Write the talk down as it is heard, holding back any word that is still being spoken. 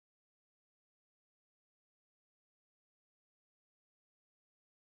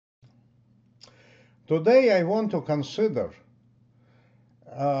Today I want to consider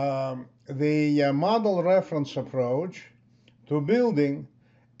the model reference approach to building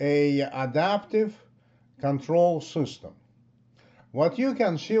a adaptive control system. What you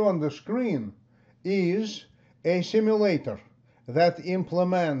can see on the screen is a simulator that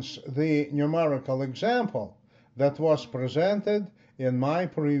implements the numerical example that was presented in my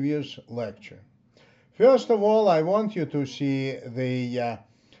previous lecture. First of all, I want you to see the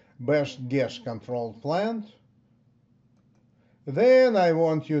best guess controlled plant. Then I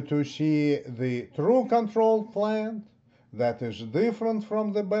want you to see the true controlled plant that is different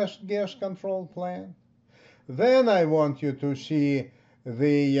from the best guess controlled plant. Then I want you to see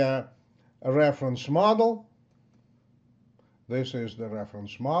the reference model. This is the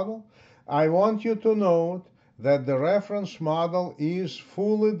reference model. I want you to note that the reference model is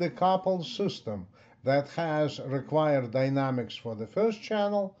fully decoupled system that has required dynamics for the first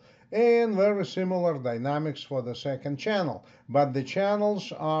channel and very similar dynamics for the second channel, but the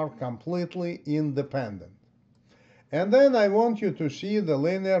channels are completely independent. And then I want you to see the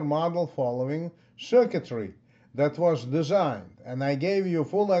linear model following circuitry that was designed, and I gave you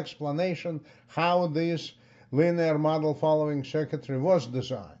full explanation how this linear model following circuitry was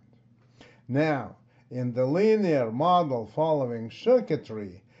designed. Now, in the linear model following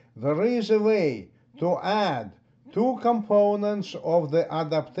circuitry, there is a way to add two components of the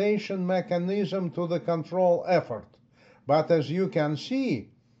adaptation mechanism to the control effort. But as you can see,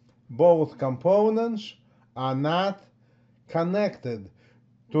 both components are not connected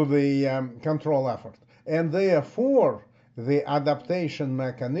to the control effort, and therefore the adaptation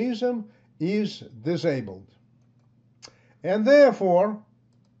mechanism is disabled. And therefore,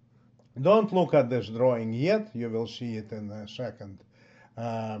 don't look at this drawing yet, you will see it in a second.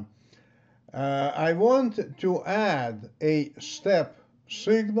 I want to add a step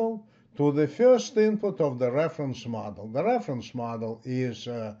signal to the first input of the reference model. The reference model is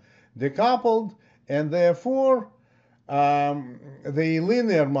decoupled, and therefore the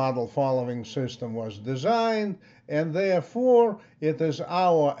linear model following system was designed, and therefore it is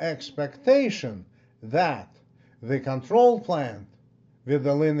our expectation that the control plant with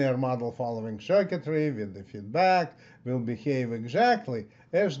the linear model following circuitry, with the feedback, will behave exactly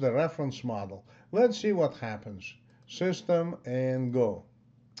as the reference model. Let's see what happens. System and go.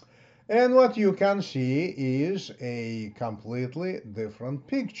 And what you can see is a completely different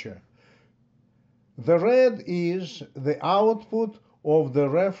picture. The red is the output of the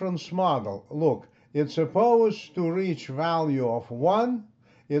reference model. Look, it's supposed to reach value of 1.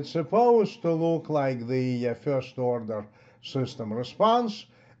 It's supposed to look like the first order system response,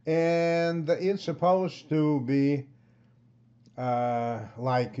 and it's supposed to be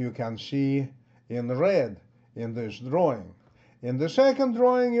like you can see in red in this drawing. In the second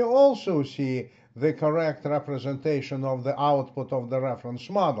drawing, you also see the correct representation of the output of the reference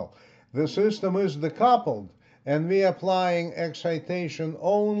model. The system is decoupled, and we are applying excitation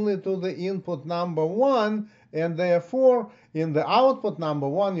only to the input number 1, and therefore in the output number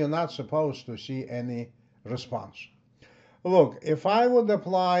 1 you're not supposed to see any response. Look, if I would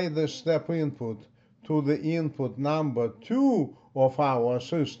apply the step input to the input number 2 of our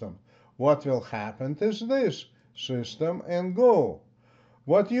system, what will happen is this: system and go.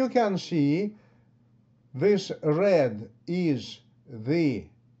 What you can see, this red is the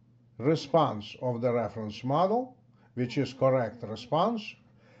response of the reference model, which is correct response.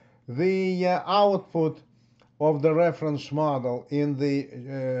 The output of the reference model in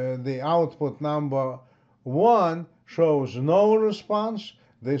the output number 1 shows no response.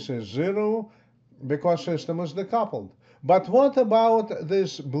 This is 0 because system is decoupled. But what about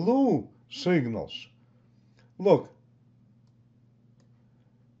these blue signals? Look,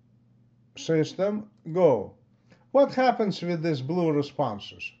 system, go. What happens with these blue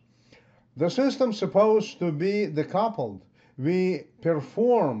responses? The system's supposed to be decoupled. We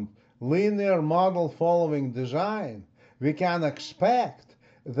performed linear model following design. We can expect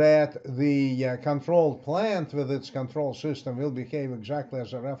that the controlled plant with its control system will behave exactly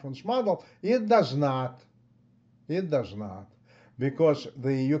as a reference model. It does not. It does not. Because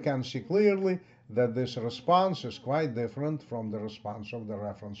you can see clearly that this response is quite different from the response of the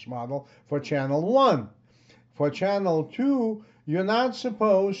reference model for channel 1. For channel 2, you're not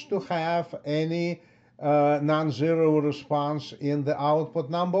supposed to have any non-zero response in the output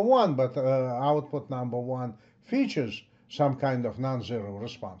number 1, but output number 1 features some kind of non-zero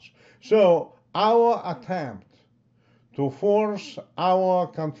response. So our attempt to force our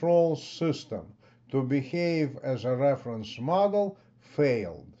control system to behave as a reference model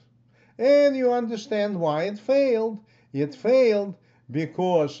failed. And you understand why it failed. It failed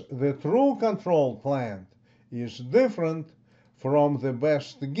because the true control plant is different from the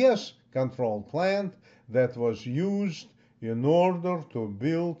best guess control plant that was used in order to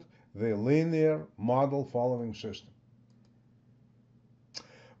build the linear model following system.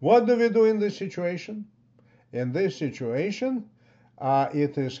 What do we do in this situation? In this situation,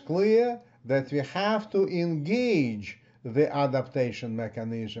 it is clear that we have to engage the adaptation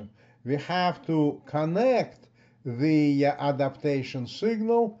mechanism. We have to connect the adaptation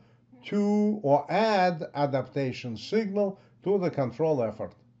signal to, or add adaptation signal to the control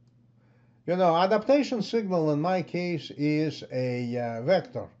effort. You know, adaptation signal in my case is a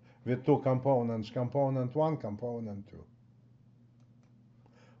vector with two components, component 1, component 2.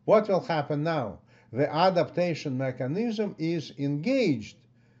 What will happen now? The adaptation mechanism is engaged.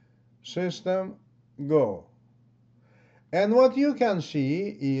 System, go. And what you can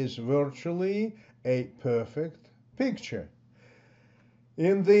see is virtually a perfect picture.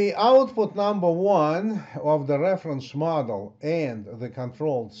 In the output number 1 of the reference model and the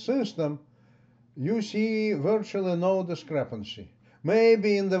controlled system, you see virtually no discrepancy.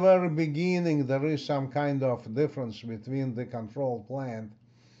 Maybe in the very beginning there is some kind of difference between the control plant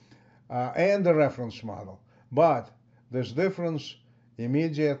and the reference model, but this difference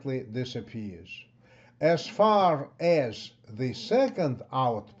immediately disappears. As far as the second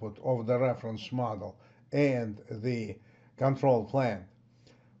output of the reference model and the control plant,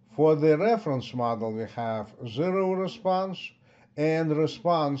 for the reference model we have 0 response, and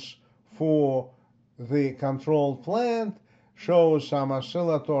response for the control plant shows some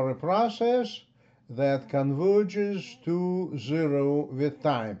oscillatory process that converges to 0 with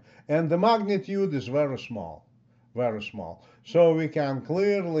time. And the magnitude is very small, very small. So we can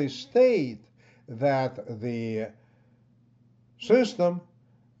clearly state that the system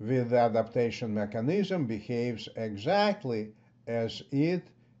with the adaptation mechanism behaves exactly as it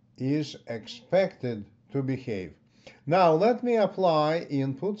is expected to behave. Now let me apply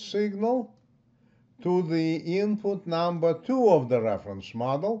input signal to the input number 2 of the reference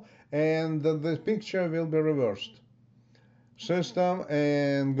model, and the picture will be reversed. System,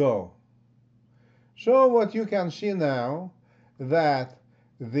 and go. So what you can see now, that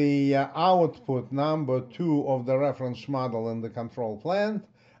the output number 2 of the reference model and the control plant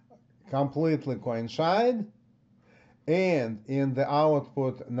completely coincide, and in the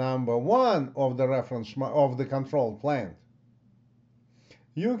output number 1 of the reference of the control plant,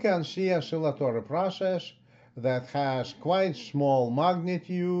 you can see oscillatory process that has quite small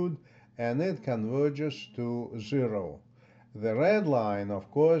magnitude, and it converges to 0. The red line,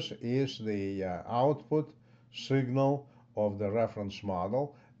 of course, is the output signal of the reference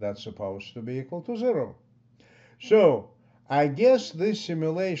model that's supposed to be equal to 0. So I guess this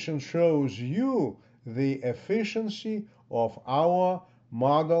simulation shows you the efficiency of our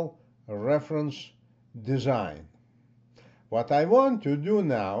model reference design. What I want to do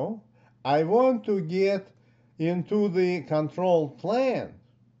now, I want to get into the control plant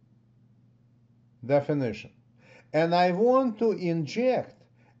definition, and I want to inject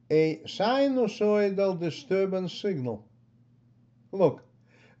a sinusoidal disturbance signal. Look,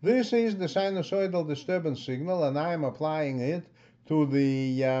 this is the sinusoidal disturbance signal, and I am applying it to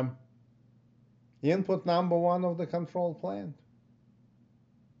the input number 1 of the control plant.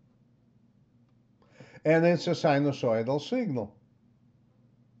 And it's a sinusoidal signal.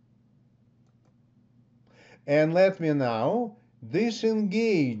 And let me now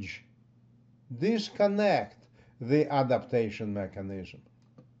disengage, disconnect the adaptation mechanism.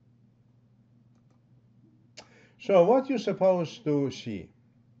 So what you're supposed to see?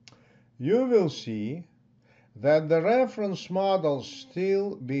 You will see that the reference model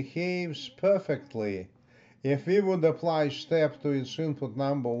still behaves perfectly if we would apply step to its input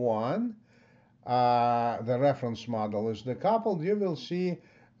number 1. The reference model is decoupled. You will see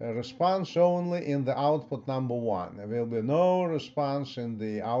a response only in the output number 1. There will be no response in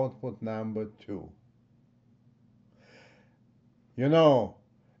the output number 2. You know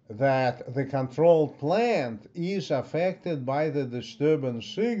that the control plant is affected by the disturbance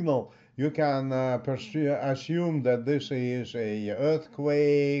signal. You can assume that this is an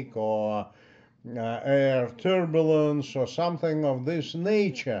earthquake or air turbulence or something of this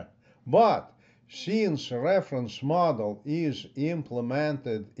nature. But since reference model is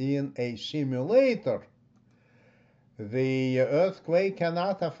implemented in a simulator, the earthquake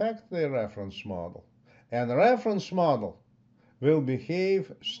cannot affect the reference model. And the reference model will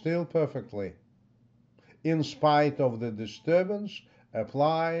behave still perfectly, in spite of the disturbance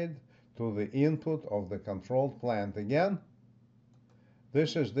applied to the input of the controlled plant. Again,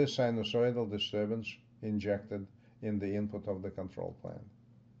 this is the sinusoidal disturbance injected in the input of the control plant.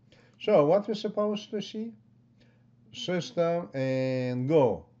 So what we're supposed to see? System and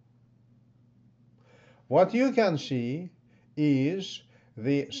go. What you can see is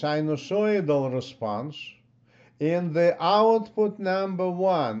the sinusoidal response in the output number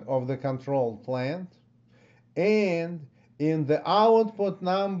 1 of the control plant and in the output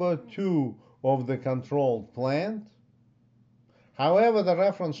number 2 of the control plant. However, the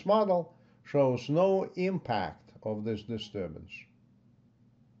reference model shows no impact of this disturbance.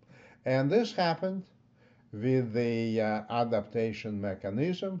 And this happened with the adaptation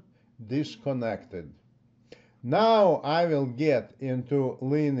mechanism disconnected. Now I will get into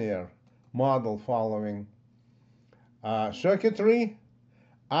linear model following circuitry.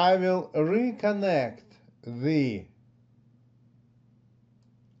 I will reconnect the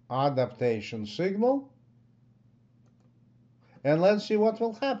adaptation signal, and let's see what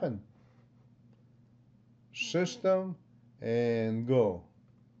will happen. System and go.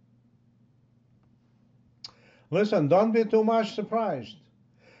 Listen, don't be too much surprised.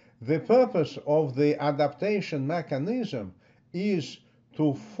 The purpose of the adaptation mechanism is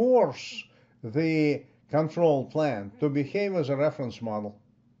to force the control plant to behave as a reference model.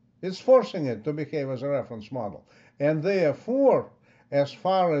 It's forcing it to behave as a reference model. And therefore, as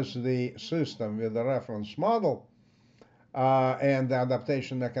far as the system with the reference model and the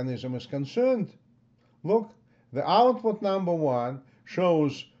adaptation mechanism is concerned, look, the output number 1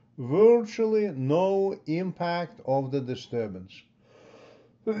 shows virtually no impact of the disturbance.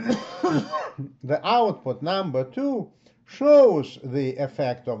 The output number 2 shows the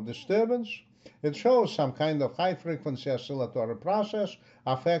effect of disturbance. It shows some kind of high-frequency oscillatory process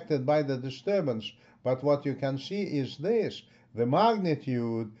affected by the disturbance. But what you can see is this. The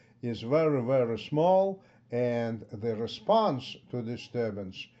magnitude is very, very small, and the response to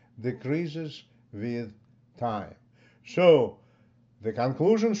disturbance decreases with time. So the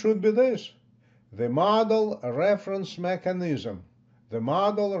conclusion should be this. The model reference mechanism, the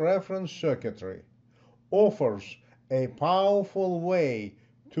model reference circuitry, offers a powerful way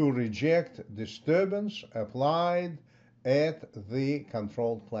to reject disturbance applied at the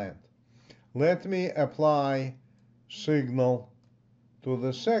control plant. Let me apply signal to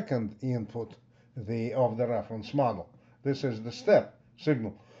the second input of the reference model. This is the step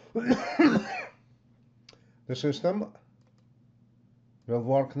signal. The system will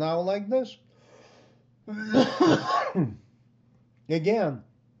work now like this. Again,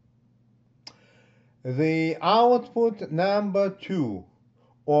 the output number 2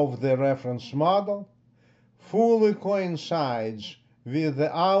 of the reference model fully coincides with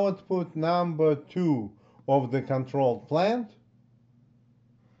the output number 2 of the control plant.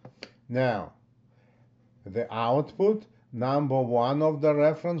 Now, the output number 1 of the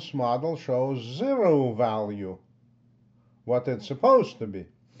reference model shows 0 value, what it's supposed to be.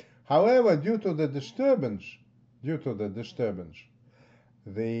 However, due to the disturbance,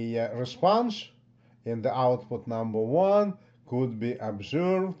 the response in the output number 1 could be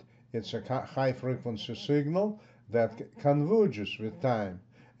observed. It's a high-frequency signal that converges with time.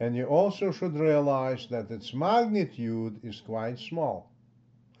 And you also should realize that its magnitude is quite small.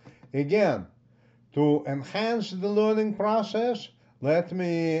 Again, to enhance the learning process, let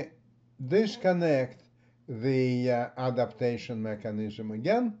me disconnect the adaptation mechanism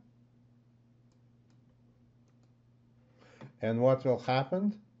again. And what will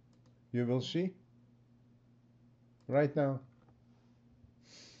happen, you will see right now.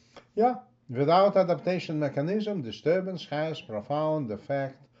 Yeah, without adaptation mechanism, disturbance has profound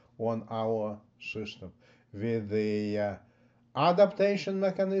effect on our system. With the adaptation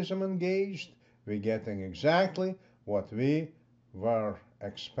mechanism engaged, we're getting exactly what we were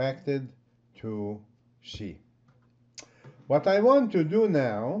expected to see. What I want to do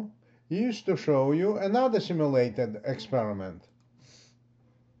now is to show you another simulated experiment.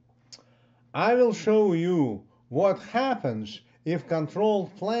 I will show you what happens if control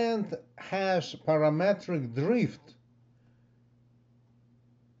plant has parametric drift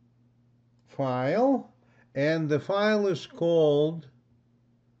file, and the file is called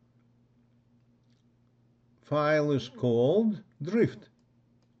drift.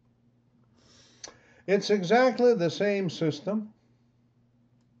 It's exactly the same system.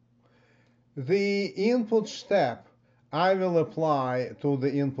 The input step I will apply to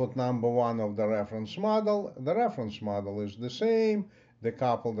the input number 1 of the reference model. The reference model is the same, the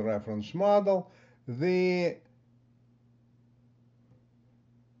coupled reference model. The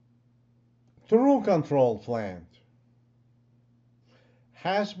true control plant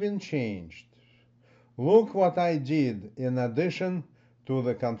has been changed. Look what I did in addition to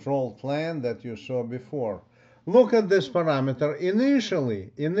the control plant that you saw before. look at this parameter.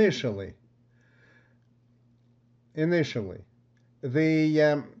 Initially,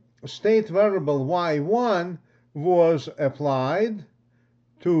 the state variable y1 was applied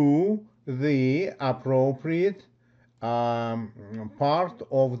to the appropriate part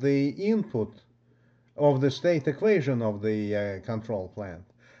of the input of the state equation of the control plant.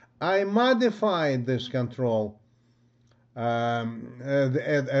 I modified this control. I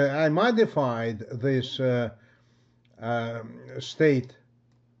modified this state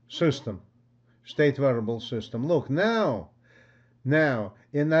system, state variable system. Look, now,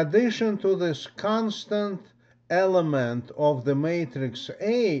 in addition to this constant element of the matrix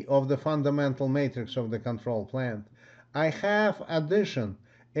A, of the fundamental matrix of the control plant, I have addition,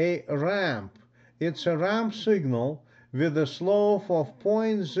 a ramp. It's a ramp signal with a slope of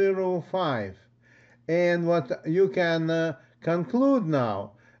 0.05. And what you can conclude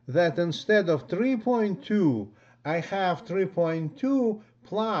now, that instead of 3.2, I have 3.2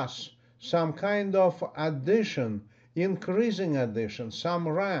 plus some kind of addition, increasing addition, some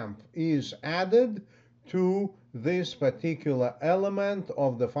ramp is added to this particular element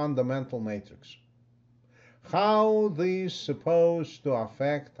of the fundamental matrix. How this supposed to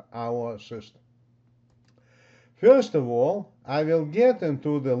affect our system? First of all, I will get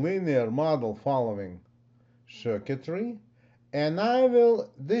into the linear model following circuitry, and I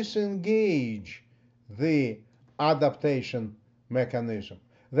will disengage the adaptation mechanism.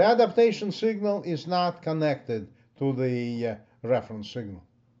 The adaptation signal is not connected to the reference signal.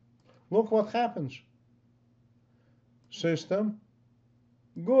 Look what happens. System,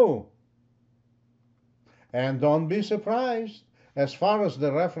 go. And don't be surprised. As far as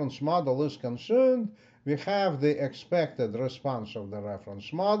the reference model is concerned, we have the expected response of the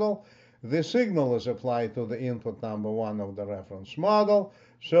reference model. The signal is applied to the input number 1 of the reference model.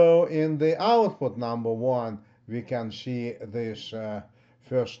 So in the output number 1, we can see this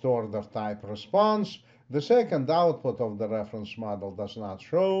first order type response. The second output of the reference model does not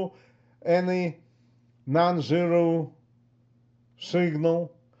show any non-zero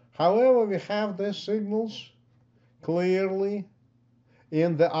signal. However, we have these signals clearly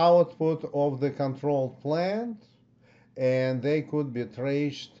in the output of the control plant, and they could be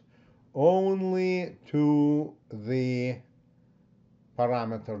traced only to the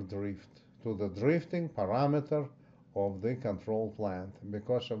parameter drift, to the drifting parameter of the control plant.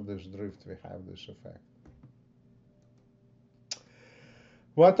 Because of this drift, we have this effect.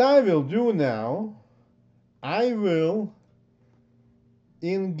 What I will do now, I will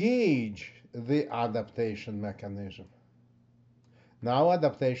engage the adaptation mechanism. Now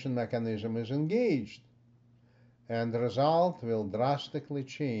adaptation mechanism is engaged, and the result will drastically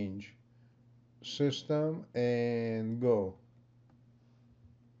change. System and go.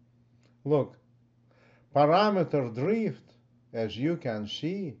 Look, parameter drift, as you can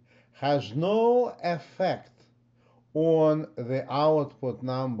see, has no effect on the output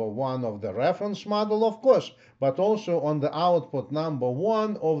number 1 of the reference model, of course, but also on the output number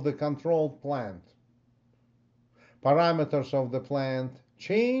 1 of the controlled plant. Parameters of the plant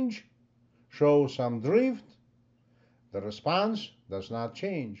change, show some drift. The response does not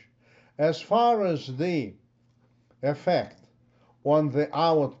change. As far as the effect on the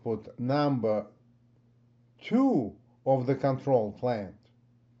output number 2 of the control plant,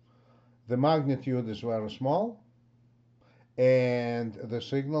 the magnitude is very small, and the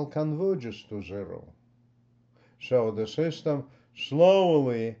signal converges to 0. So the system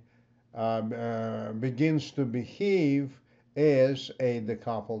slowly begins to behave as a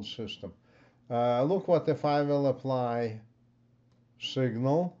decoupled system. Look what if I will apply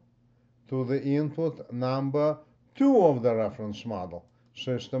signal to the input number 2 of the reference model,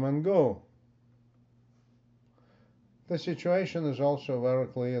 system and go. The situation is also very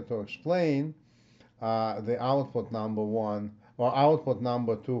clear to explain. The output number 1 or output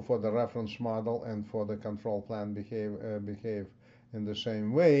number 2 for the reference model and for the control plant behave in the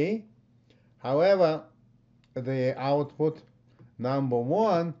same way. However, the output number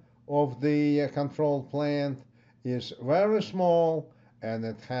 1 of the control plant is very small, and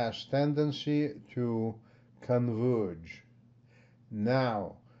it has tendency to converge.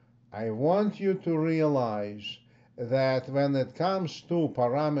 Now, I want you to realize that when it comes to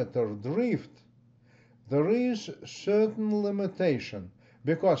parameter drift, there is certain limitation,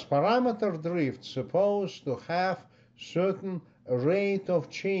 because parameter drift is supposed to have certain rate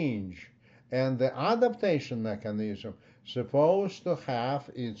of change, and the adaptation mechanism supposed to have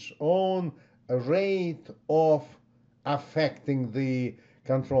its own rate of affecting the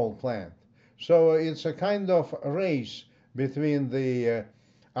control plant. So it's a kind of race between the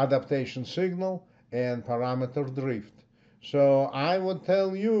adaptation signal and parameter drift. So I would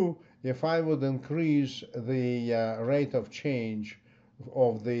tell you, if I would increase the rate of change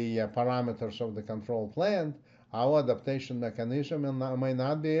of the parameters of the control plant, our adaptation mechanism may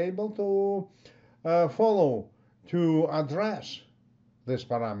not be able to follow to address this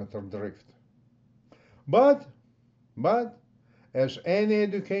parameter drift. But as any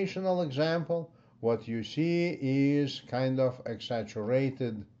educational example, what you see is kind of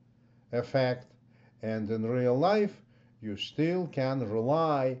exaggerated effect, and in real life you still can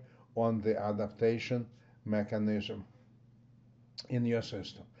rely on the adaptation mechanism in your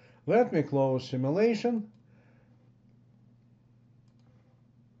system. Let me close simulation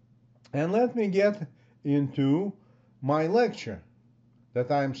and let me get into my lecture that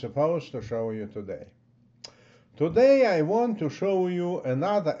I'm supposed to show you today. Today I want to show you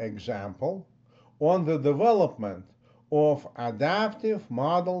another example on the development of adaptive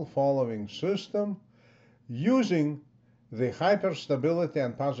model following system using the hyperstability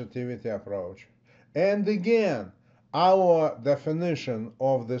and positivity approach. And again, our definition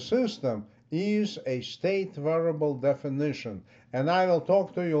of the system is a state variable definition, and I will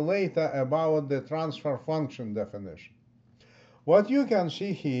talk to you later about the transfer function definition. What you can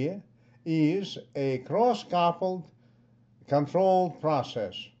see here is a cross-coupled controlled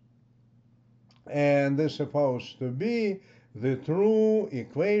process, and this is supposed to be the true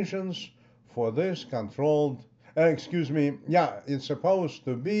equations for this controlled, it's supposed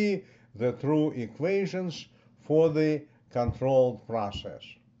to be the true equations for the controlled process.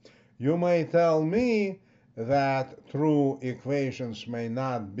 You may tell me that true equations may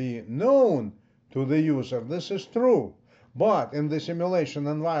not be known to the user. This is true. But in the simulation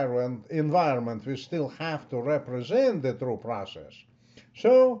environment, we still have to represent the true process.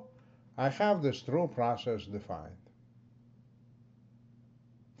 So I have this true process defined.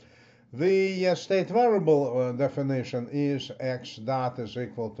 The state variable definition is x dot is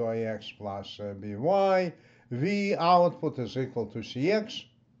equal to ax plus by, v output is equal to cx,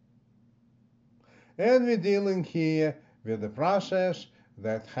 and we're dealing here with a process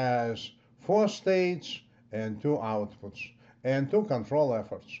that has 4 states and 2 outputs and 2 control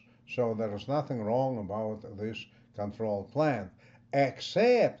efforts. So there is nothing wrong about this control plan,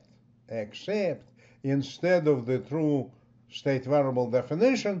 except instead of the true state variable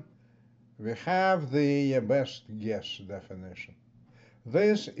definition, we have the best guess definition.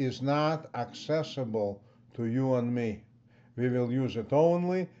 This is not accessible to you and me. We will use it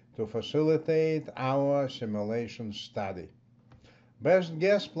only to facilitate our simulation study. Best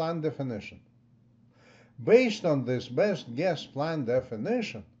guess plan definition. Based on this best guess plan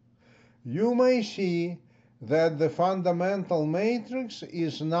definition, you may see that the fundamental matrix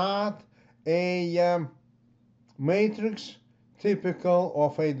is not a matrix typical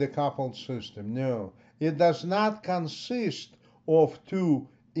of a decoupled system. No, it does not consist of 2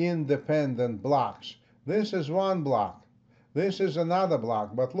 independent blocks. This is one block. This is another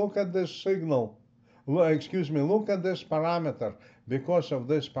block. But look at this signal. Look at this parameter. Because of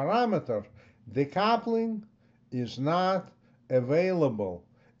this parameter, decoupling is not available.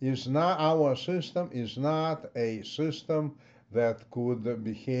 Our system is not a system that could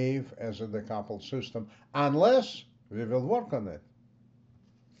behave as a decoupled system unless we will work on it.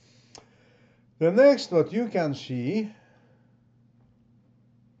 The next what you can see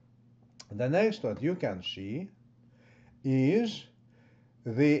is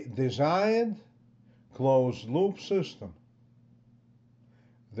the desired closed loop system.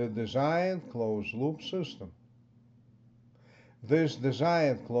 The desired closed loop system. This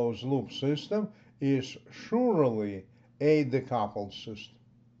desired closed loop system is surely a decoupled system.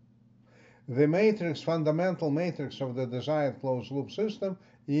 The matrix, fundamental matrix of the desired closed loop system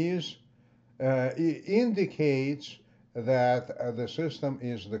indicates that the system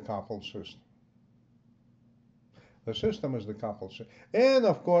is the decoupled system. The system is the decoupled system. And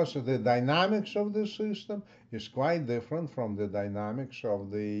of course, the dynamics of the system is quite different from the dynamics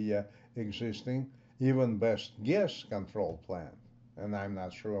of the existing, even best guess control plan. And I'm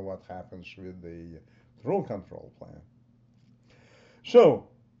not sure what happens with the true control plan. So,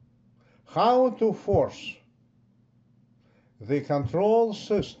 how to force the control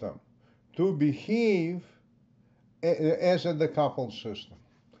system to behave as a decoupled system?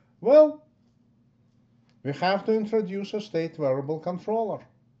 Well, we have to introduce a state variable controller.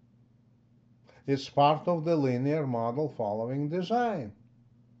 It's part of the linear model following design.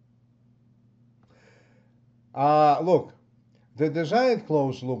 Look, the desired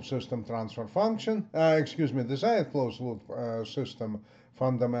closed loop system transfer function, desired closed loop system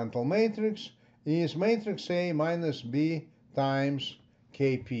fundamental matrix is matrix A minus B times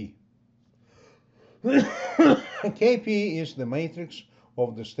Kp. Kp is the matrix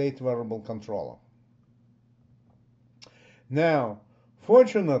of the state variable controller. Now,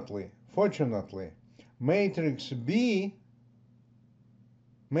 fortunately, matrix B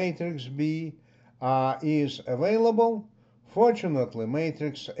is available. Fortunately,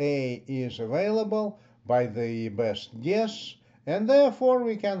 matrix A is available by the best guess, and therefore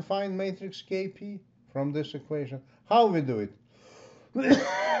we can find matrix Kp from this equation. How we do it?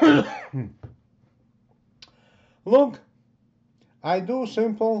 Look, I do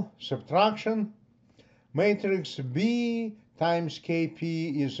simple subtraction. Matrix B times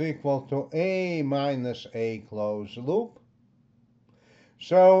Kp is equal to A minus A closed loop.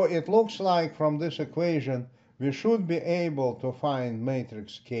 So it looks like from this equation we should be able to find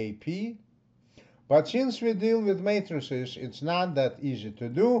matrix Kp. But since we deal with matrices, it's not that easy to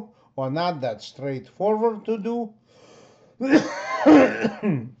do or not that straightforward to do.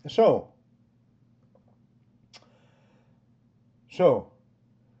 So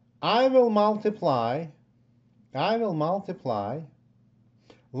I will multiply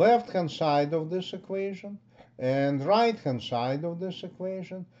left-hand side of this equation and right-hand side of this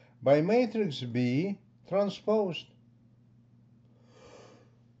equation by matrix B transposed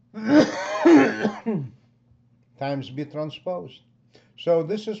times B transposed. So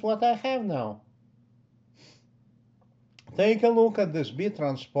this is what I have now. Take a look at this B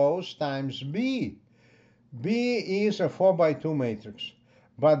transpose times B. B is a 4 by 2 matrix,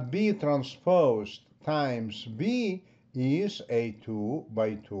 but B transposed times B is a 2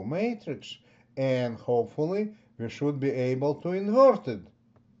 by 2 matrix, and hopefully we should be able to invert it.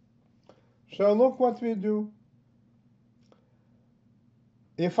 So look what we do.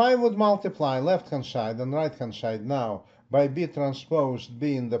 If I would multiply left-hand side and right-hand side now by B transposed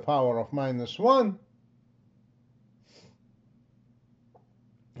B in the power of -1,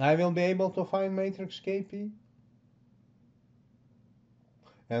 I will be able to find matrix Kp.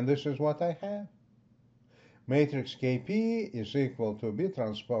 And this is what I have. Matrix Kp is equal to B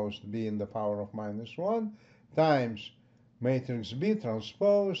transposed B in the power of -1 times matrix B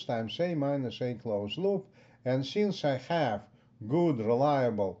transpose times A minus A closed loop. And since I have good,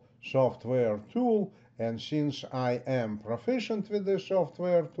 reliable software tool, and since I am proficient with this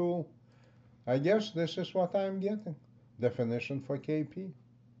software tool, I guess this is what I'm getting. Definition for Kp.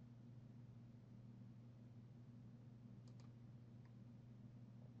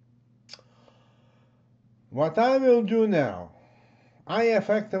 What I will do now, I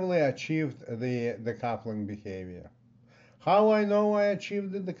effectively achieved the decoupling behavior. How I know I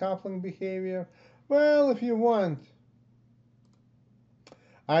achieved the decoupling behavior? Well, if you want,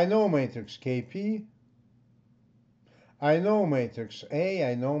 I know matrix Kp, I know matrix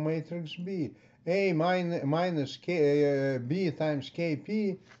A, I know matrix B. A minus B times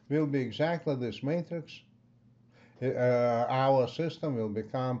Kp will be exactly this matrix. Our system will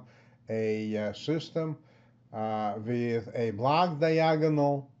become a system with a block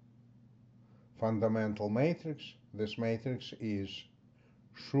diagonal fundamental matrix. This matrix is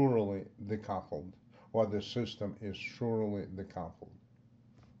surely decoupled, or the system is surely decoupled.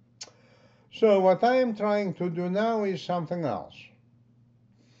 So what I am trying to do now is something else.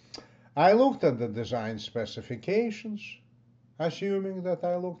 I looked at the design specifications, assuming that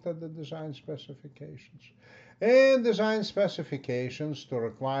I looked at the design specifications. And design specifications to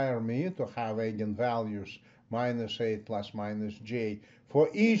require me to have eigenvalues -8 plus -j for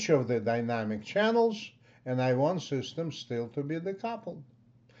each of the dynamic channels, and I want systems still to be decoupled.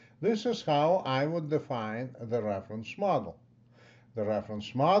 This is how I would define the reference model. The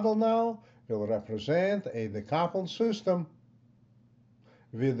reference model now will represent a decoupled system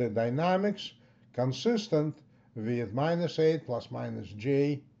with the dynamics consistent with -8 plus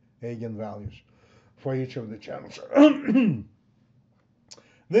 -j eigenvalues for each of the channels.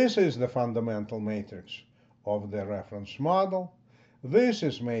 This is the fundamental matrix of the reference model. This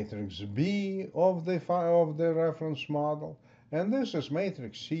is matrix B of the reference model, and this is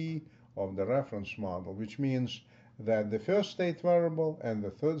matrix C of the reference model, which means that the first state variable and the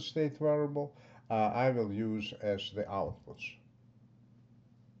third state variable I will use as the outputs.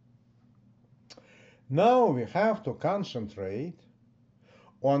 Now we have to concentrate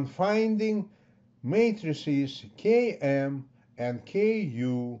on finding matrices Km and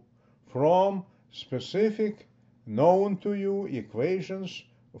Ku from specific known to you equations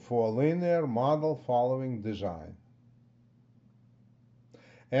for linear model following design.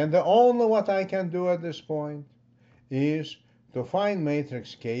 And the only what I can do at this point is to find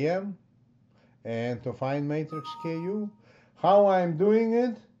matrix Km and to find matrix Ku. How I'm doing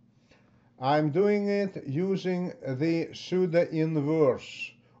it? I'm doing it using the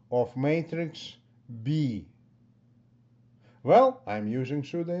pseudo-inverse of matrix B. Well, I'm using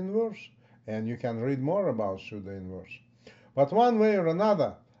pseudo-inverse, and you can read more about pseudo-inverse. But one way or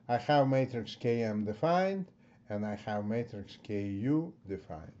another, I have matrix Km defined, and I have matrix Ku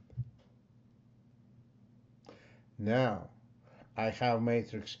defined. Now, I have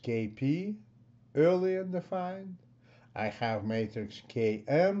matrix Kp earlier defined, I have matrix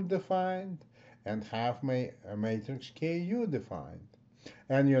Km defined, and have matrix Ku defined.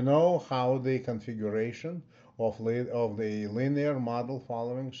 And you know how the configuration of the linear model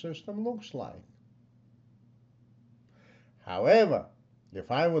following system looks like. However,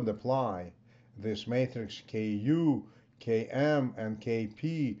 if I would apply this matrix Ku, Km, and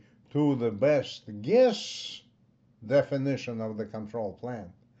Kp to the best guess definition of the control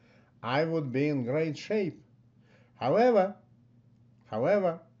plane, I would be in great shape. However,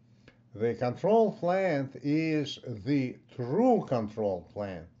 the control plane is the true control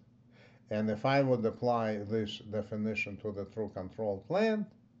plane. And if I would apply this definition to the true control plane,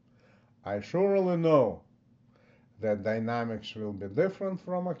 I surely know that dynamics will be different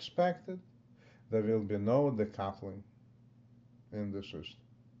from expected. There will be no decoupling in the system.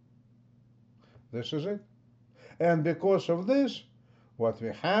 This is it. And because of this, what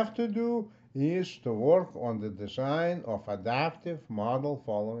we have to do is to work on the design of adaptive model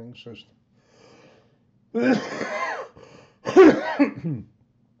following system.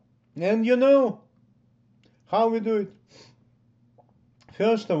 And you know how we do it.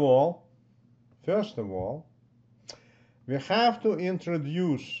 First of all, we have to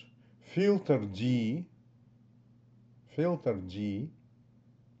introduce filter G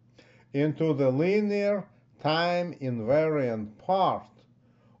into the linear time invariant part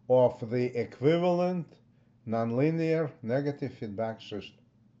of the equivalent nonlinear negative feedback system.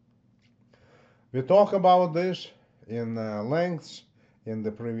 We talked about this in lengths in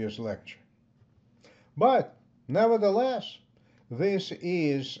the previous lecture. But nevertheless, this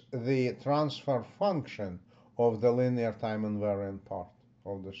is the transfer function of the linear time invariant part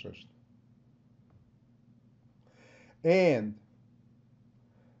of the system. And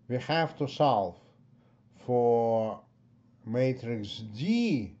we have to solve for matrix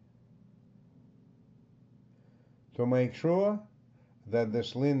D to make sure that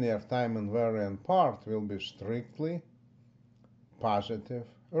this linear time invariant part will be strictly positive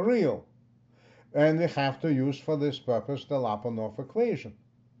real. And we have to use for this purpose the Lyapunov equation.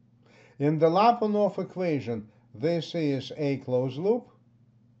 In the Lyapunov equation, this is A closed loop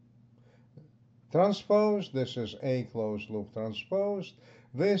transposed, this is A closed loop transposed.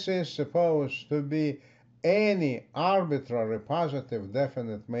 This is supposed to be any arbitrary positive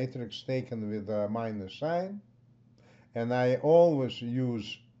definite matrix taken with a minus sign. And I always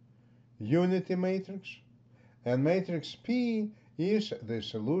use unity matrix. And matrix P is the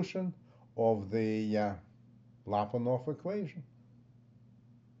solution of the Lyapunov equation.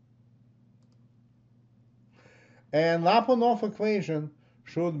 And Lyapunov equation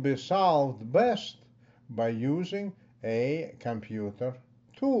should be solved best by using a computer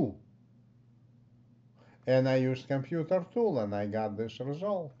tool. And I used computer tool and I got this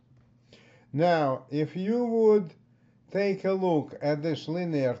result. Now, if you would take a look at this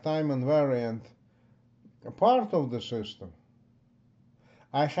linear time invariant part of the system,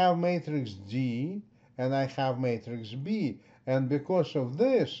 I have matrix D and I have matrix B. And because of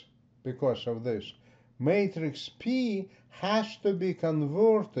this, matrix P has to be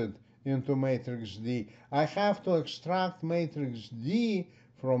converted into matrix D. I have to extract matrix D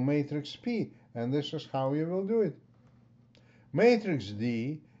from matrix P, and this is how you will do it. Matrix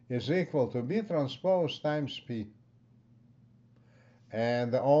D is equal to B transpose times P.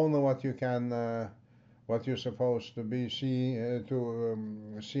 And only what you can, what you're supposed to be see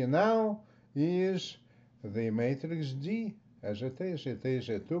now is the matrix D as it is. It is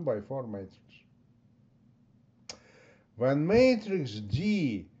a 2x4 matrix. When matrix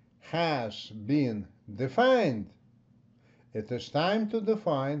D has been defined, it is time to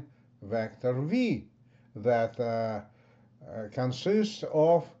define vector V that consists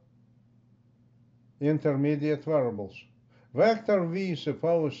of intermediate variables. Vector V is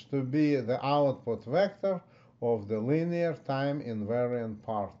supposed to be the output vector of the linear time invariant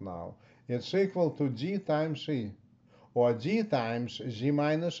part now. It's equal to G times E, or G times Z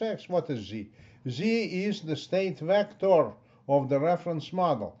minus X. What is Z? Z is the state vector of the reference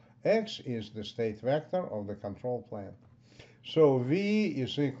model. X is the state vector of the control plane. So V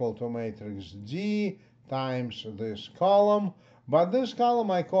is equal to matrix D times this column. But this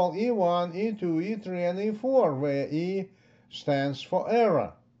column I call E1, E2, E3, and E4, where E stands for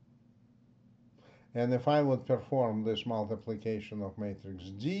error. And if I would perform this multiplication of matrix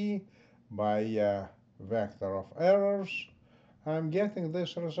D, by vector of errors, I'm getting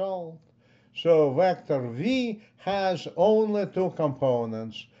this result. So vector V has only two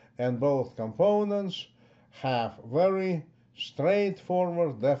components, and both components have very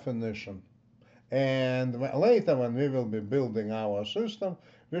straightforward definition. And later, when we will be building our system,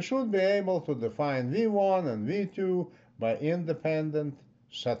 we should be able to define V1 and V2 by independent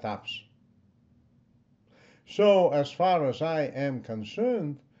setups. So as far as I am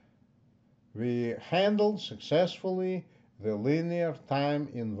concerned, we handled successfully the linear time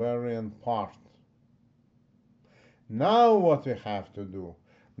invariant part. Now what we have to do?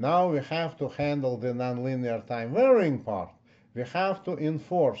 Now we have to handle the nonlinear time varying part. We have to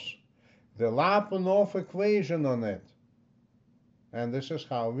enforce the Lyapunov equation on it. And this is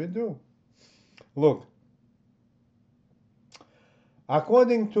how we do. Look,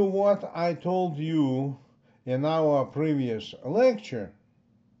 according to what I told you in our previous lecture,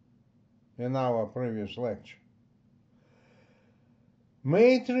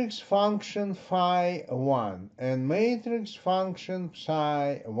 matrix function phi1 and matrix function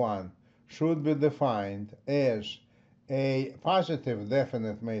psi1 should be defined as a positive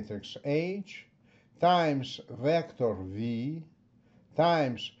definite matrix H times vector V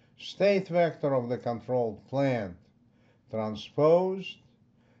times state vector of the controlled plant transposed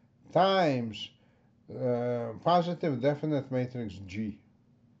times positive definite matrix G.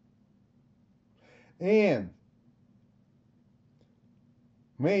 And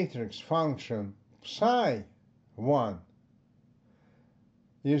matrix function psi1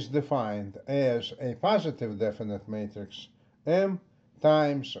 is defined as a positive definite matrix M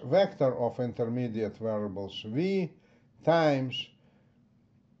times vector of intermediate variables V times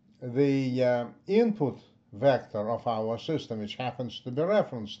the input vector of our system, which happens to be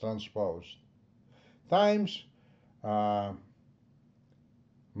reference transposed, times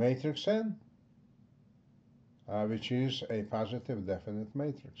matrix N, which is a positive definite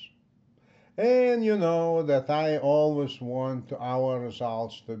matrix. And you know that I always want our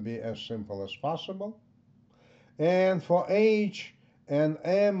results to be as simple as possible. And for H and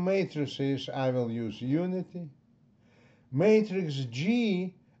M matrices, I will use unity. Matrix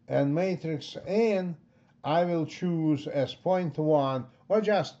G and matrix N, I will choose as 0.1 or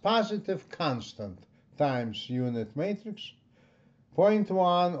just positive constant times unit matrix,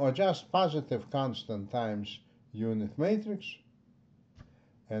 0.1 or just positive constant times unit matrix.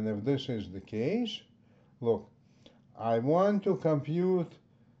 And if this is the case, look, I want to compute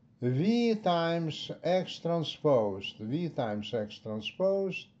V times X transposed. V times X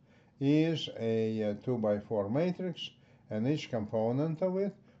transposed is a 2x4 matrix, and each component of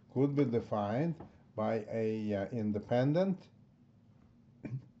it could be defined by a independent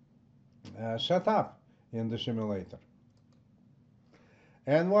setup in the simulator.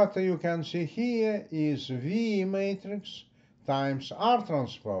 And what you can see here is V matrix times R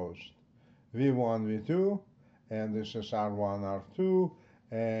transposed, V1, V2, and this is R1, R2,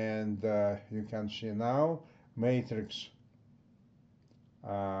 and you can see now matrix,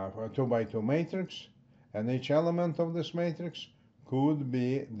 2x2 matrix, and each element of this matrix could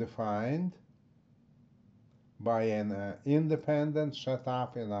be defined by an independent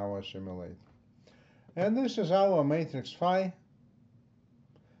setup in our simulator. And this is our matrix phi.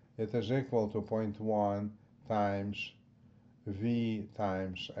 It is equal to 0.1 times V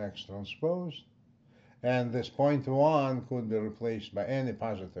times X transposed. And this 0.1 could be replaced by any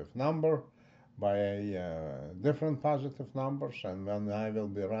positive number, by different positive numbers. And when I will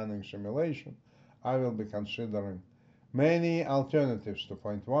be running simulation, I will be considering many alternatives to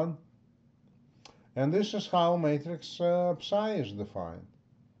 0.1. And this is how matrix psi is defined.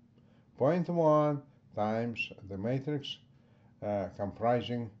 0.1 times the matrix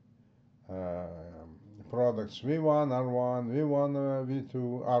comprising products V1, R1, V1, V2,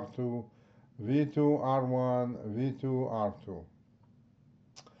 R2, V2, R1, V2, R2.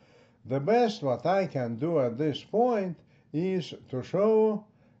 The best what I can do at this point is to show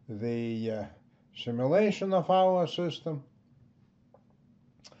the simulation of our system.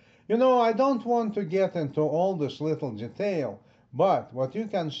 You know, I don't want to get into all this little detail, but what you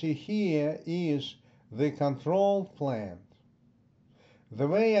can see here is the control plant. The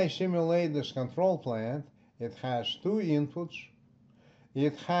way I simulate this control plant, it has two inputs,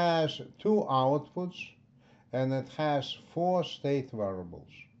 it has two outputs, and it has 4 state variables.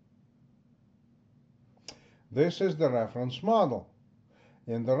 This is the reference model.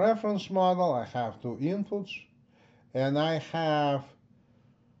 In the reference model, I have 2 inputs, and I have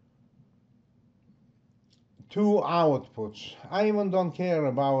 2 outputs. I even don't care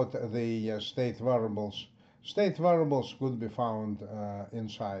about the state variables. State variables could be found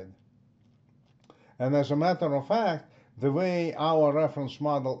inside. And as a matter of fact, the way our reference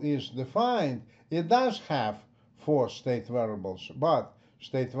model is defined, it does have 4 state variables, but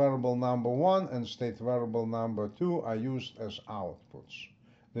state variable number 1 and state variable number 2 are used as outputs.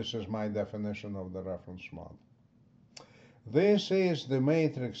 This is my definition of the reference model. This is the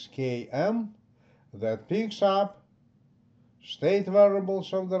matrix Km that picks up state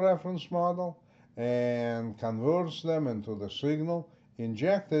variables of the reference model and converts them into the signal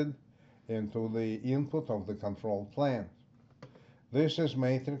injected into the input of the control plant. This is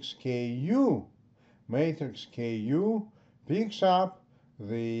matrix Ku. Matrix Ku picks up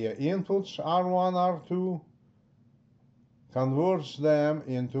the inputs R1, R2, converts them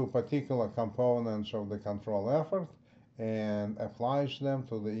into particular components of the control effort, and applies them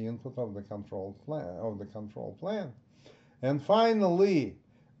to the input of the control plant. And finally,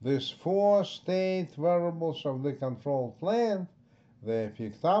 these 4 state variables of the control plant, they are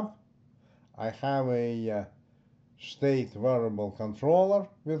picked up. I have a state variable controller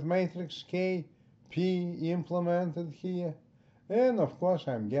with matrix K, P implemented here, and of course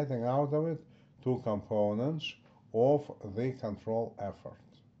I'm getting out of it 2 components of the control effort.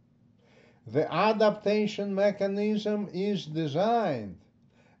 The adaptation mechanism is designed,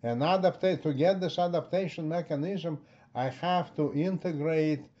 and to get this adaptation mechanism, I have to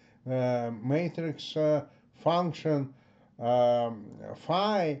integrate matrix function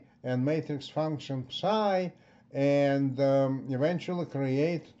phi and matrix function psi, and eventually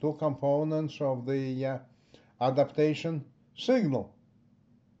create 2 components of the adaptation signal.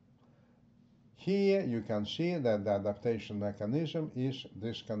 Here you can see that the adaptation mechanism is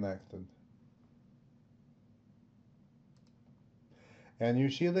disconnected. And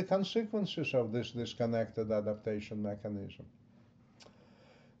you see the consequences of this disconnected adaptation mechanism.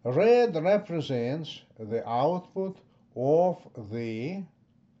 Red represents the output of the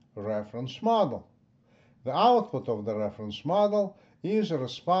reference model. The output of the reference model is a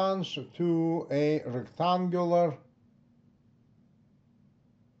response to a rectangular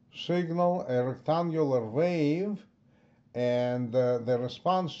signal, a rectangular wave, and the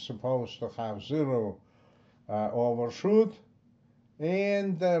response is supposed to have 0 overshoot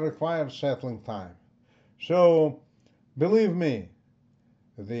and required settling time. So, believe me,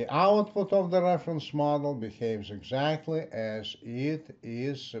 the output of the reference model behaves exactly as it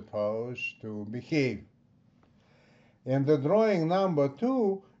is supposed to behave. In the drawing number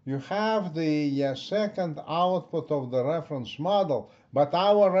 2, you have the second output of the reference model, but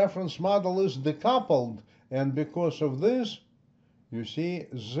our reference model is decoupled, and because of this, you see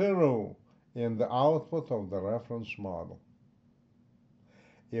 0 in the output of the reference model.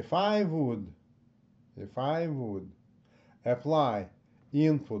 If I would apply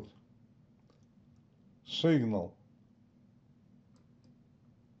input signal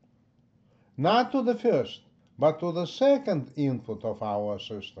not to the first, but to the second input of our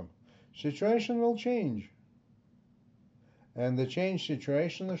system, situation will change. And the change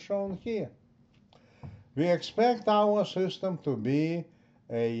situation is shown here. We expect our system to be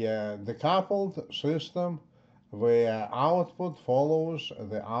a decoupled system where output follows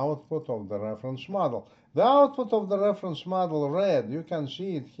the output of the reference model. The output of the reference model, red, you can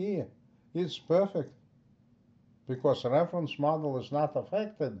see it here. It's perfect because the reference model is not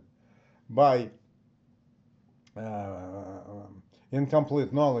affected by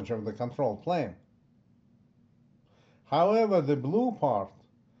incomplete knowledge of the control plane. However, the blue part,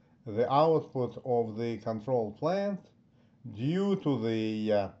 the output of the control plant, due to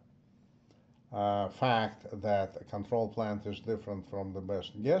the fact that a control plant is different from the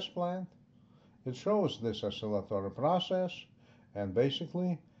best guess plant, it shows this oscillatory process and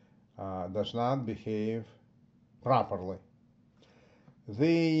basically does not behave properly.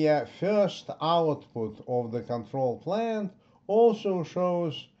 The first output of the control plant also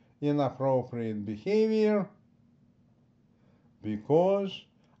shows inappropriate behavior because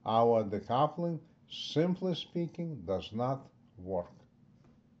our decoupling, simply speaking, does not work.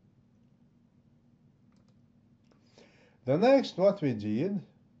 The next, what we did,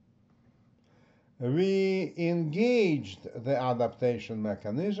 we engaged the adaptation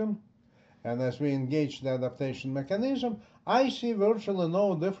mechanism, and as we engaged the adaptation mechanism, I see virtually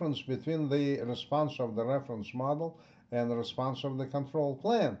no difference between the response of the reference model and the response of the control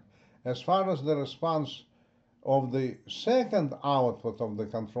plant. As far as the response of the second output of the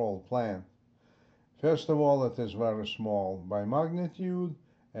control plant, first of all, it is very small by magnitude,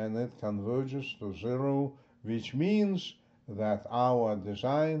 and it converges to 0, which means that our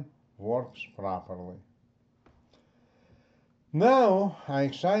design works properly. Now, I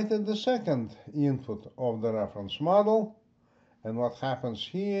excited the second input of the reference model, and what happens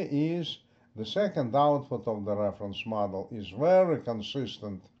here is the second output of the reference model is very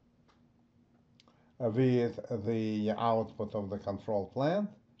consistent with the output of the control plant,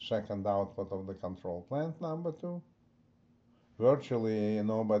 second output of the control plant number 2. Virtually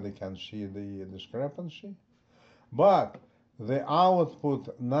nobody can see the discrepancy. But the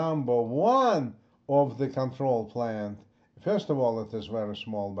output number 1 of the control plant, first of all, it is very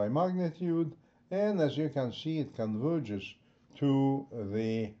small by magnitude, and as you can see, it converges to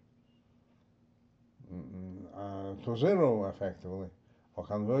the to 0 effectively, or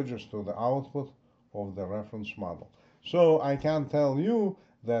converges to the output of the reference model. So I can tell you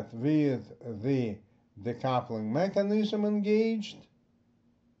that with the decoupling mechanism engaged,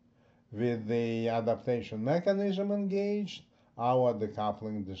 with the adaptation mechanism engaged, our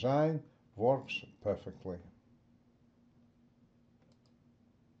decoupling design works perfectly.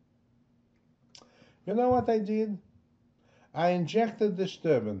 You know what I did? I injected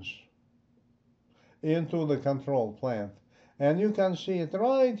disturbance into the control plant, and you can see it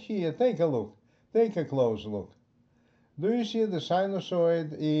right here. Take a look. Take a close look. Do you see the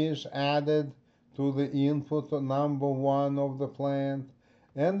sinusoid is added to the input number 1 of the plant,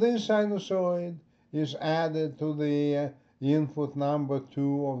 and this sinusoid is added to the input number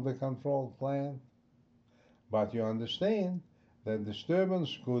 2 of the control plant? But you understand that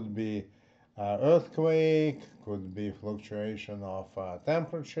disturbance could be earthquake, could be fluctuation of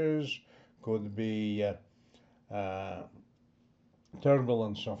temperatures, could be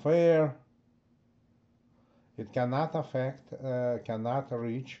turbulence of air. It cannot affect, cannot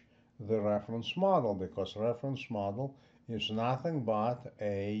reach the reference model, because reference model is nothing but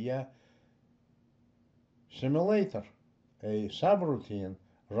a simulator, a subroutine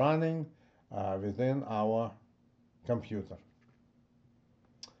running within our computer.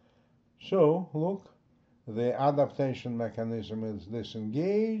 So look, the adaptation mechanism is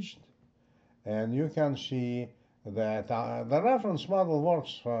disengaged, and you can see that the reference model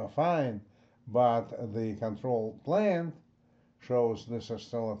works fine, but the control plant shows this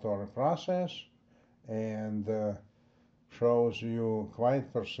oscillatory process and shows you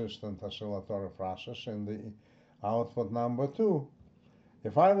quite persistent oscillatory process in the output number 2.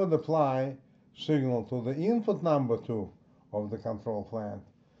 If I would apply signal to the input number 2 of the control plant,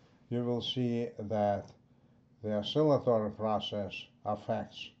 you will see that the oscillatory process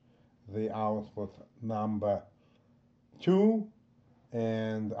affects the output number 2,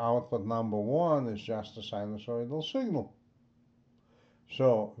 and output number 1 is just a sinusoidal signal.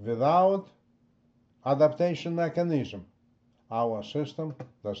 So without adaptation mechanism, our system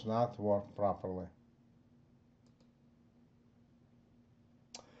does not work properly.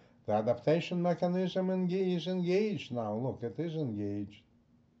 The adaptation mechanism is engaged now. Look, it is engaged.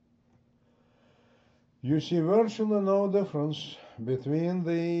 You see virtually no difference between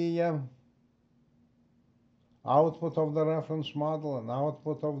the output of the reference model and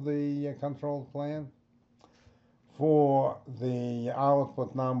output of the control plant. For the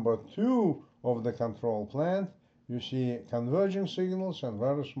output number 2 of the control plant, you see converging signals and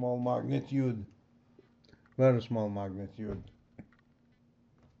very small magnitude. Very small magnitude.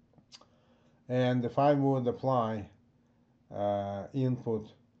 And if I would apply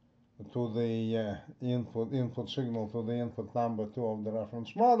input to the input signal to the input number 2 of the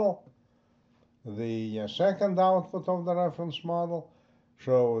reference model, the second output of the reference model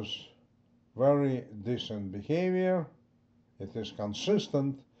shows very decent behavior. It is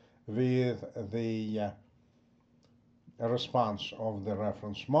consistent with the response of the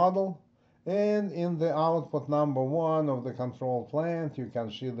reference model. And in the output number 1 of the control plant, you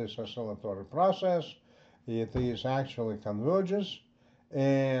can see this oscillatory process. It is actually converges,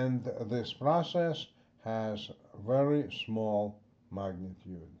 and this process has very small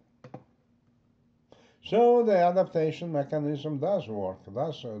magnitude. So the adaptation mechanism does work,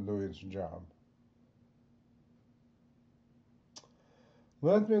 does do its job.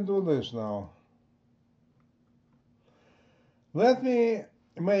 Let me do this now. Let me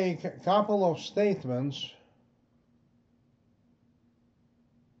make a couple of statements.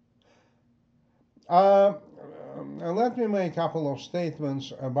 Let me make a couple of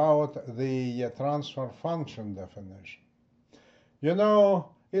statements about the transfer function definition. You know,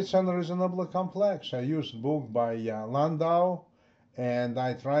 it's unreasonably complex. I used a book by Landau, and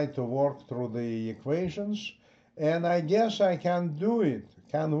I tried to work through the equations, and I guess I can do it,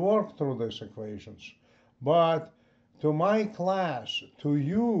 can work through these equations. But to my class, to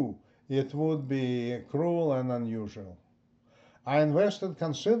you, it would be cruel and unusual. I invested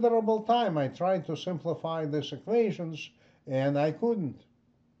considerable time. I tried to simplify these equations, and I couldn't.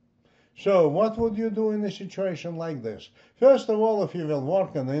 So what would you do in a situation like this? First of all, if you will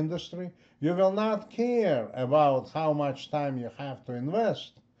work in industry, you will not care about how much time you have to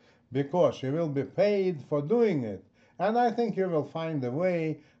invest because you will be paid for doing it. And I think you will find a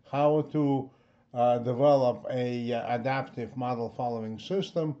way how to develop a adaptive model following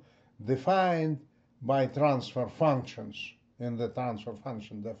system defined by transfer functions in the transfer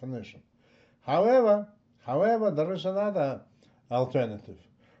function definition. However, there is another alternative.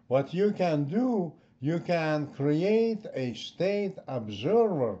 What you can do, you can create a state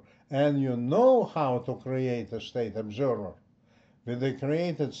observer, and you know how to create a state observer. With the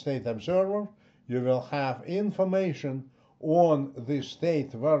created state observer, you will have information on the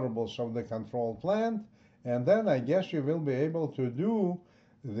state variables of the control plant, and then I guess you will be able to do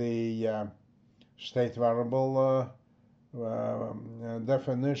the state variable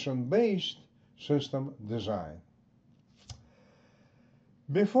definition-based system design.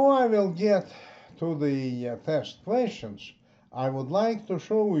 Before I will get to the test questions, I would like to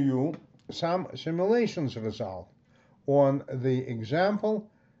show you some simulations result on the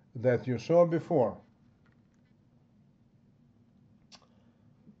example that you saw before.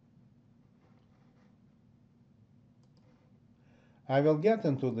 I will get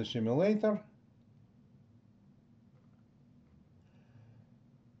into the simulator.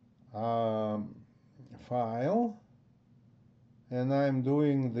 File, and I'm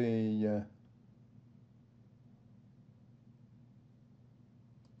doing the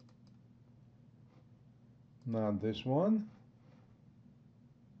not this one,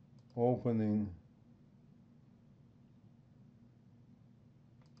 opening.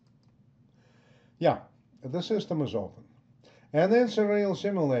 Yeah, the system is open. And it's a real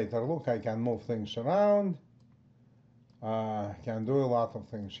simulator. Look, I can move things around. Can do a lot of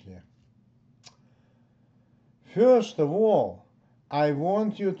things here. First of all, I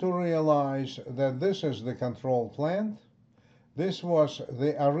want you to realize that this is the control plant. This was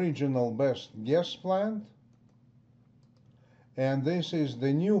the original best guess plant. And this is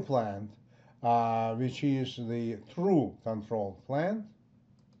the new plant, which is the true control plant.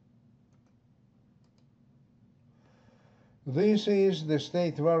 This is the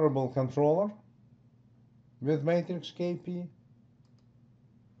state variable controller with matrix KP.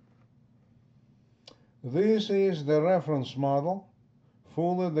 This is the reference model,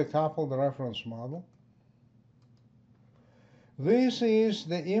 fully decoupled reference model. This is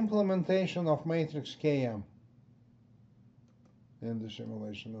the implementation of matrix KM in the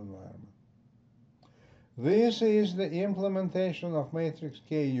simulation environment. This is the implementation of matrix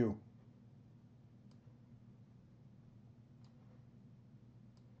KU.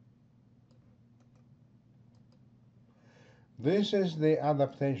 This is the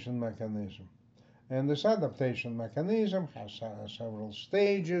adaptation mechanism. And this adaptation mechanism has several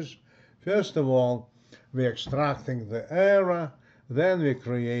stages. First of all, we're extracting the error, then we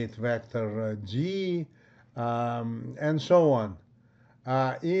create vector D, and so on.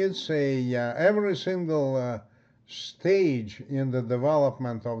 It's every single stage in the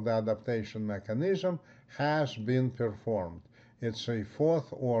development of the adaptation mechanism has been performed. It's a fourth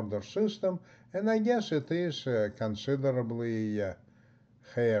order system, and I guess it is considerably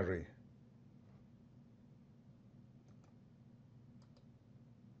hairy.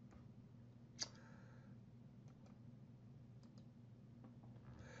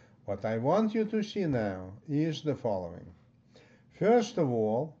 What I want you to see now is the following. First of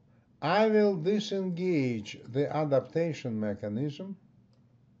all, I will disengage the adaptation mechanism,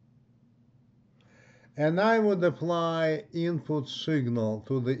 and I would apply input signal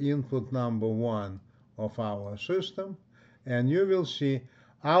to the input number 1 of our system, and you will see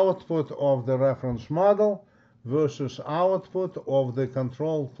output of the reference model versus output of the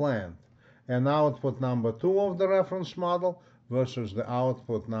control plant, and output number 2 of the reference model versus the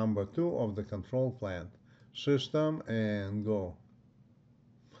output number 2 of the control plant. System and go.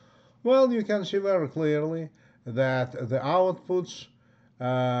 Well, you can see very clearly that the outputs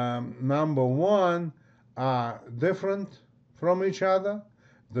number 1 are different from each other.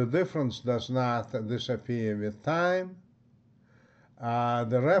 The difference does not disappear with time.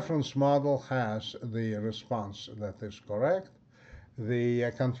 The reference model has the response that is correct.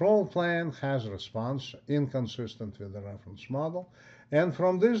 The control plan has response inconsistent with the reference model. And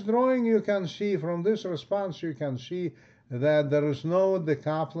from this drawing, you can see, from this response, you can see that there is no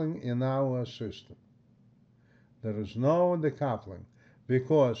decoupling in our system. There is no decoupling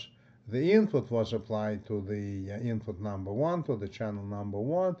because the input was applied to the input number 1, to the channel number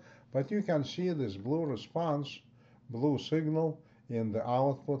 1, but you can see this blue response, blue signal in the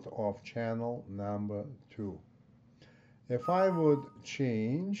output of channel number 2. If I would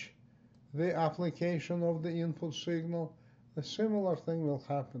change the application of the input signal, a similar thing will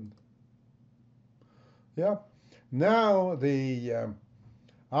happen. Yeah. Now the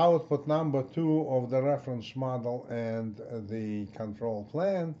output number 2 of the reference model and the control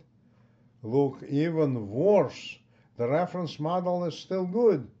plant look even worse. The reference model is still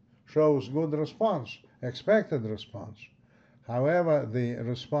good, shows good response, expected response. However, the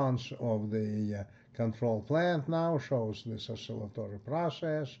response of the control plant now shows this oscillatory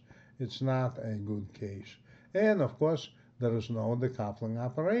process. It's not a good case. And of course, there is no decoupling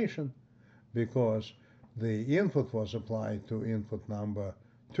operation because the input was applied to input number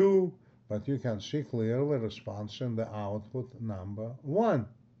 2, but you can see clearly response in the output number 1.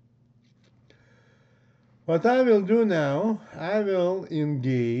 What I will do now, I will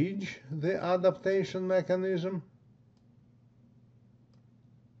engage the adaptation mechanism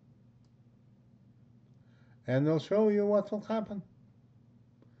and I'll show you what will happen.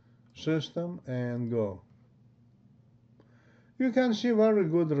 System and go. You can see very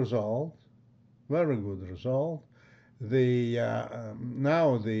good result. Very good result.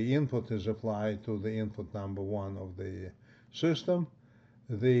 Now the input is applied to the input number 1 of the system.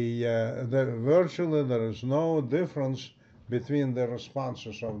 Virtually there is no difference between the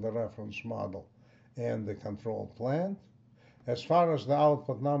responses of the reference model and the control plant. As far as the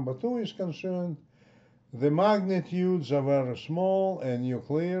output number 2 is concerned, the magnitudes are very small and you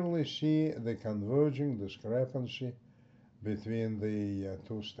clearly see the converging discrepancy between the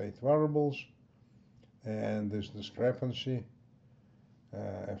two state variables, and this discrepancy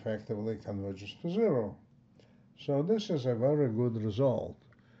effectively converges to 0. So this is a very good result.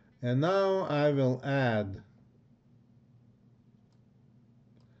 And now I will add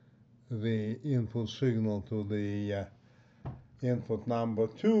the input signal to the input number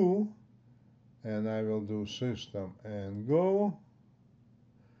 2, and I will do system and go.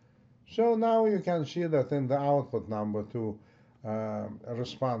 So now you can see that in the output number 2,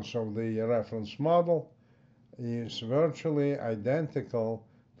 response of the reference model is virtually identical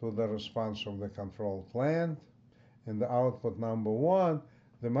to the response of the control plant. In the output number 1,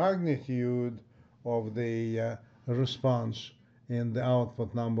 the magnitude of the response in the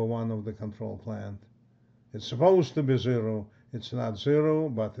output number 1 of the control plant, it's supposed to be 0. It's not 0,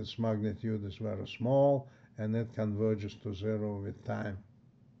 but its magnitude is very small, and it converges to 0 with time.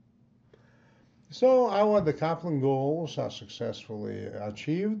 So our decoupling goals are successfully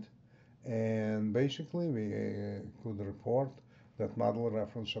achieved, and basically we could report that model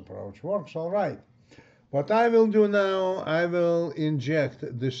reference approach works all right. What I will do now, I will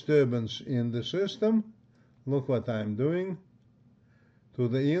inject disturbance in the system. Look what I'm doing. To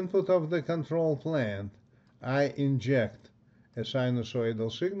the input of the control plant, I inject a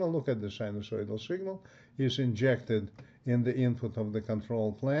sinusoidal signal. Look at the sinusoidal signal is injected in the input of the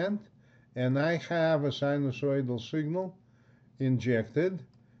control plant, and I have a sinusoidal signal injected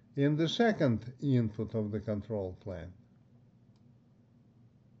in the second input of the control plant.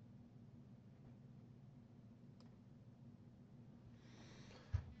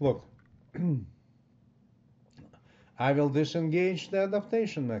 Look, I will disengage the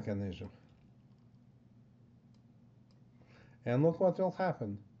adaptation mechanism. And look what will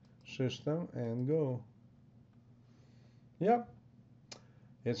happen. System and go. Yep.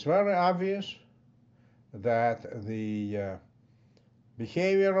 It's very obvious that the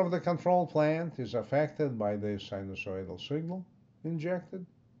behavior of the control plant is affected by the sinusoidal signal injected,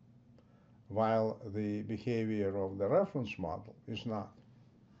 while the behavior of the reference model is not.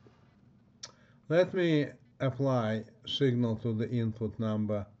 Let me apply signal to the input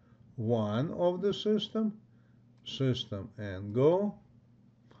number 1 of the system. System and go.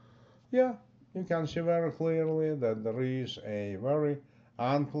 Yeah, you can see very clearly that there is a very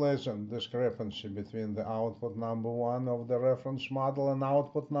unpleasant discrepancy between the output number 1 of the reference model and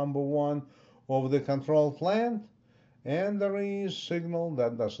output number 1 of the control plant, and there is signal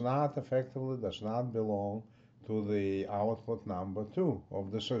that effectively does not belong to the output number 2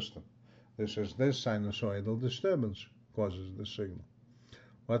 of the system. This sinusoidal disturbance causes the signal.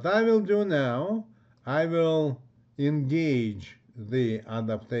 What I will do now, I will engage the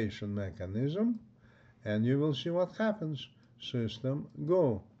adaptation mechanism, and you will see what happens. System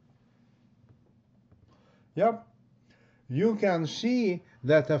go. Yep. You can see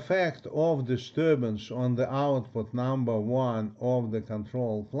that effect of disturbance on the output number 1 of the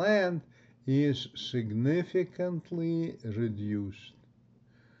control plant is significantly reduced.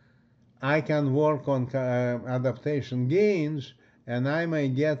 I can work on adaptation gains, and I may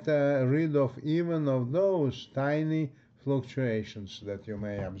get rid of even of those tiny fluctuations that you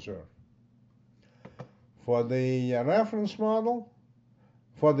may observe. For the reference model,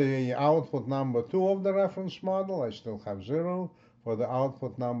 for the output number 2 of the reference model, I still have 0. For the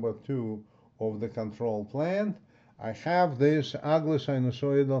output number 2 of the control plant, I have this ugly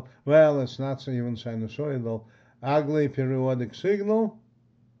sinusoidal, well, it's not even sinusoidal, ugly periodic signal.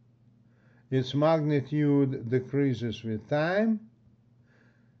 Its magnitude decreases with time,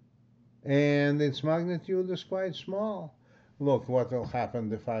 and its magnitude is quite small. Look what will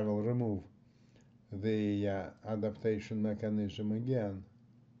happen if I will remove the adaptation mechanism again.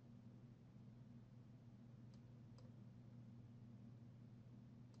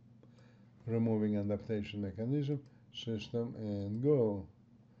 Removing adaptation mechanism, system, and go.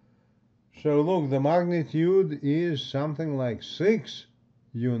 So look, the magnitude is something like 6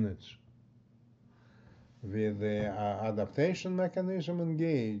 units with the adaptation mechanism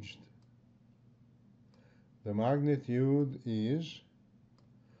engaged. The magnitude is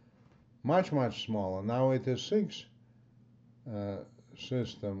much, much smaller. Now it is 6.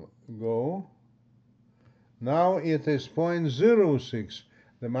 System, go. Now it is 0.06.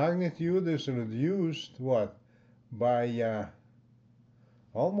 The magnitude is reduced, what, by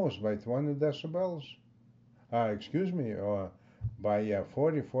almost by 20 decibels. Excuse me, or by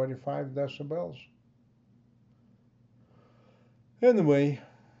 40, 45 decibels. Anyway,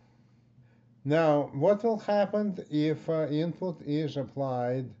 now what will happen if input is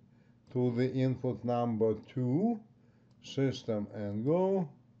applied to the input number 2, system, and go?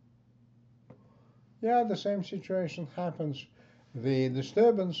 Yeah, the same situation happens. The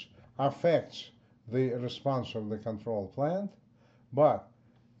disturbance affects the response of the control plant, but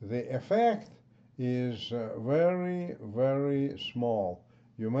the effect is very, very small.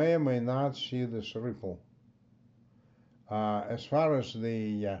 You may or may not see this ripple. As far as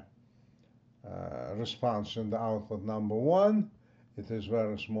the response in the output number 1, it is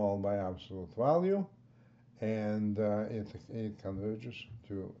very small by absolute value, and it converges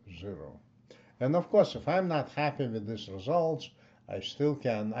to 0. And of course, if I'm not happy with these results, I still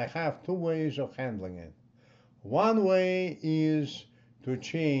can. I have 2 ways of handling it. One way is to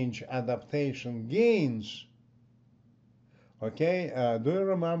change adaptation gains. Okay, do you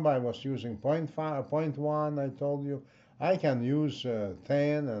remember I was using 0.1, I told you? I can use 10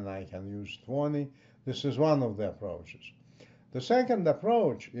 and I can use 20. This is one of the approaches. The second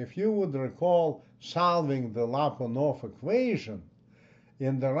approach, if you would recall solving the Lyapunov equation,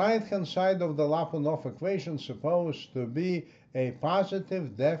 in the right-hand side of the Lyapunov equation supposed to be a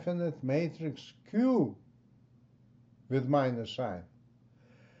positive definite matrix Q with minus sign.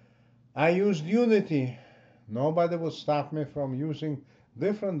 I used unity. Nobody would stop me from using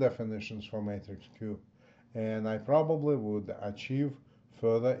different definitions for matrix Q, and I probably would achieve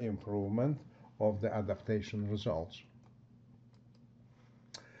further improvement of the adaptation results.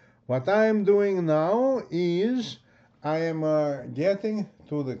 What I am doing now is I am getting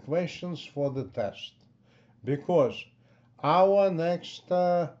to the questions for the test, because our next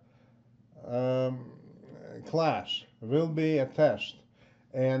class will be a test,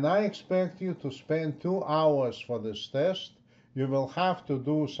 and I expect you to spend 2 hours for this test. You will have to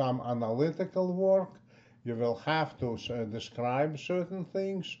do some analytical work, you will have to describe certain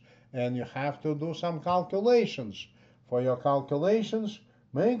things, and you have to do some calculations. For your calculations,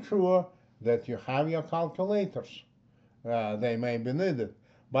 make sure that you have your calculators. They may be needed,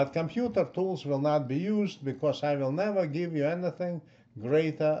 but computer tools will not be used, because I will never give you anything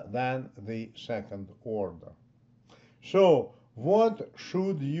greater than the second order. So, what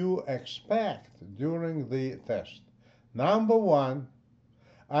should you expect during the test? Number 1,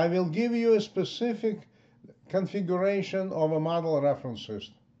 I will give you a specific configuration of a model reference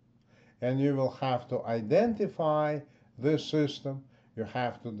system, and you will have to identify this system. You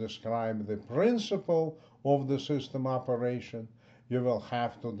have to describe the principle of the system operation. You will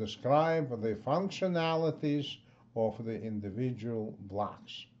have to describe the functionalities of the individual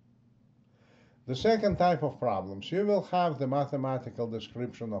blocks. The second type of problems, you will have the mathematical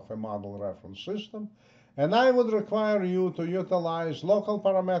description of a model reference system, and I would require you to utilize local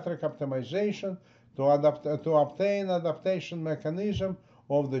parametric optimization to obtain adaptation mechanism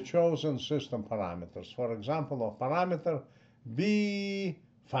of the chosen system parameters. For example, of parameter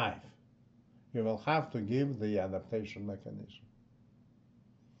B5, you will have to give the adaptation mechanism.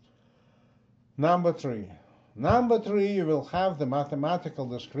 Number 3, you will have the mathematical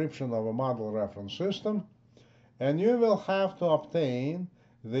description of a model reference system, and you will have to obtain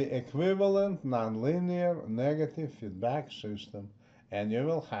the equivalent nonlinear negative feedback system, and you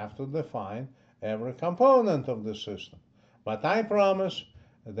will have to define every component of the system. But I promise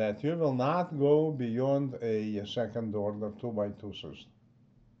that you will not go beyond a second order 2x2 system.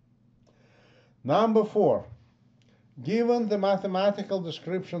 Number 4, Given the mathematical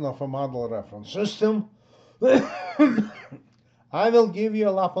description of a model reference system, I will give you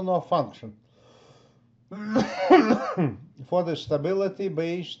a Lyapunov function for the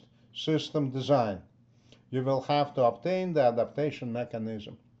stability-based system design. You will have to obtain the adaptation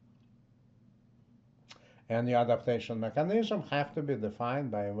mechanism. And the adaptation mechanism have to be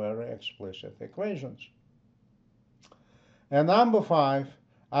defined by very explicit equations. And number 5,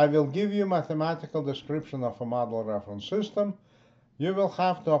 I will give you mathematical description of a model reference system. You will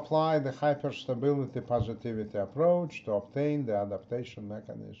have to apply the hyperstability positivity approach to obtain the adaptation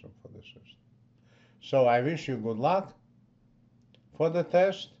mechanism for the system. So I wish you good luck for the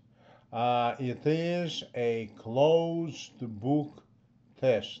test. It is a closed book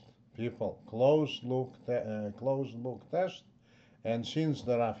test, people. Closed book test. And since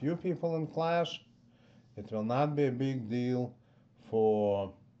there are few people in class, it will not be a big deal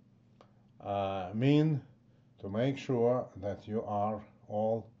for Min to make sure that you are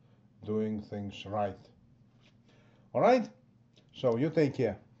all doing things right. All right? So you take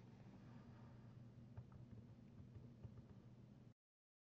care.